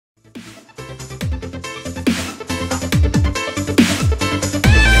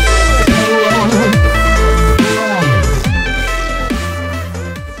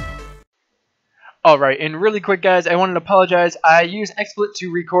Alright, and really quick guys, I wanted to apologize. I use XSplit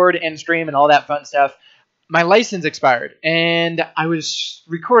to record and stream and all that fun stuff. My license expired, and I was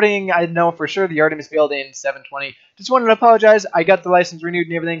recording, I know for sure, the Artemis build in 720. Just wanted to apologize. I got the license renewed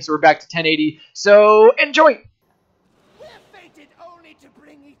and everything, so we're back to 1080. So, enjoy! We're fated only to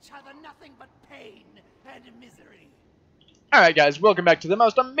bring each other nothing but pain and misery. Alright guys, welcome back to the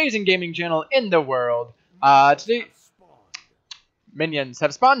most amazing gaming channel in the world. Today... Minions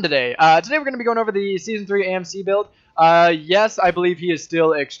have spawned today. Today we're going to be going over the Season 3 AMC build. Yes, I believe he is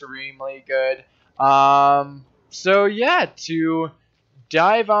still extremely good. So yeah, to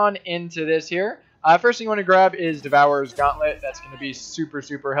dive on into this here, first thing you want to grab is Devourer's Gauntlet. That's going to be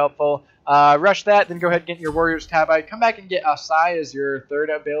super helpful. Rush that, then go ahead and get your Warrior's Tabi. Come back and get Asai as your third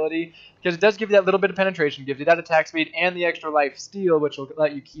ability, because it does give you that little bit of penetration, gives you that attack speed, and the extra life steal, which will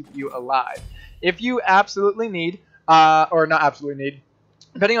let you keep you alive. If you absolutely need... or not absolutely need.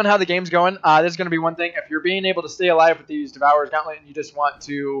 Depending on how the game's going, this is going to be one thing. If you're being able to stay alive with these Devourer's Gauntlet and you just want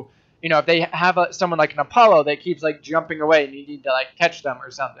to, you know, if they have someone like an Apollo that keeps, like, jumping away and you need to, like, catch them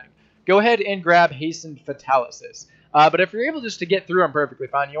or something, go ahead and grab Hastened Fatalysis. But if you're able just to get through them perfectly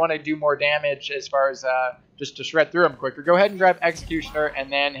fine, you want to do more damage as far as just to shred through them quicker, go ahead and grab Executioner and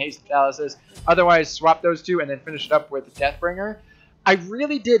then Hastened Fatalysis. Otherwise, swap those two and then finish it up with Deathbringer. I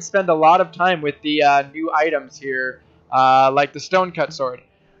really did spend a lot of time with the new items here, like the Stone Cut Sword.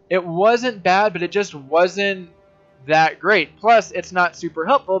 It wasn't bad, but it just wasn't that great. Plus, it's not super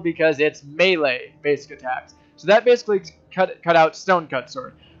helpful because it's melee basic attacks. So that basically cut out Stone Cut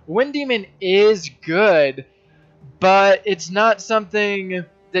Sword. Wind Demon is good, but it's not something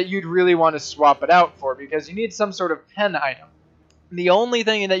that you'd really want to swap it out for because you need some sort of pen item. The only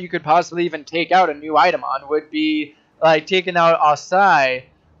thing that you could possibly even take out a new item on would be like taking out Asai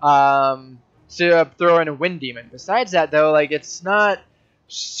to throw in a Wind Demon. Besides that, though, like it's not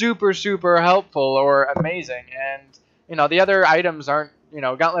super helpful or amazing. And you know the other items aren't. You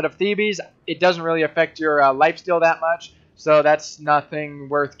know, Gauntlet of Thebes. It doesn't really affect your lifesteal that much, so that's nothing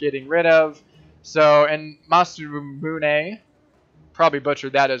worth getting rid of. So and Masamune, probably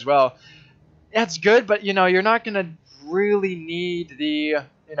butchered that as well. That's good, but you know you're not gonna really need the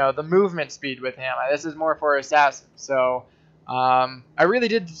the movement speed with him. This is more for assassins. So I really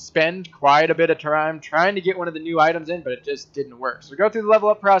did spend quite a bit of time trying to get one of the new items in, but it just didn't work. So go through the level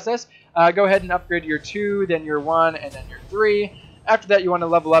up process. Go ahead and upgrade your 2, then your 1, and then your 3. After that, you want to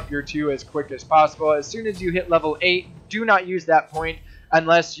level up your 2 as quick as possible. As soon as you hit level 8, do not use that point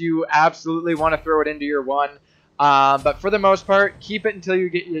unless you absolutely want to throw it into your 1. But for the most part, keep it until you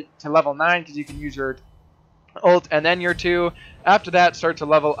get to level 9 because you can use your ult and then your 2. After that, start to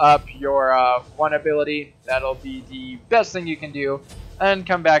level up your 1 ability. That'll be the best thing you can do. And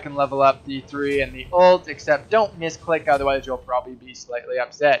come back and level up the 3 and the ult, except don't misclick, otherwise you'll probably be slightly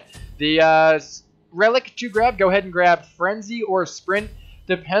upset. The relic to grab, go ahead and grab Frenzy or Sprint.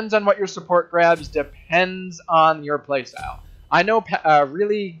 Depends on what your support grabs, depends on your playstyle. I know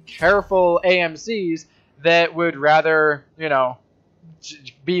really careful AMCs that would rather, you know,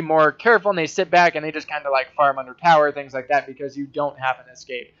 be more careful, and they sit back and they just kind of like farm under tower, things like that, because you don't have an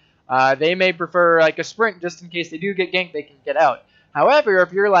escape. They may prefer like a sprint just in case they do get ganked, they can get out. However,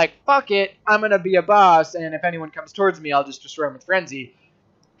 if you're like, fuck it, I'm going to be a boss, and if anyone comes towards me, I'll just destroy them with Frenzy,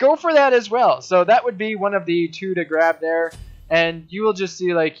 go for that as well. So that would be one of the 2 to grab there, and you will just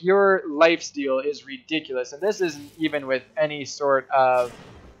see like your lifesteal is ridiculous, and this isn't even with any sort of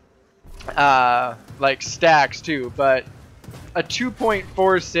like stacks too, but a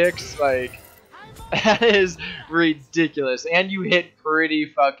 2.46, like, that is ridiculous. And you hit pretty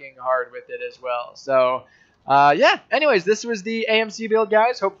fucking hard with it as well. So, yeah. Anyways, this was the AMC build,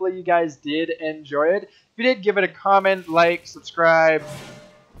 guys. Hopefully you guys did enjoy it. If you did, give it a comment, like, subscribe,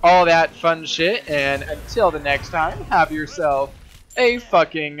 all that fun shit. And until the next time, have yourself a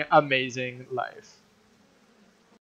fucking amazing life.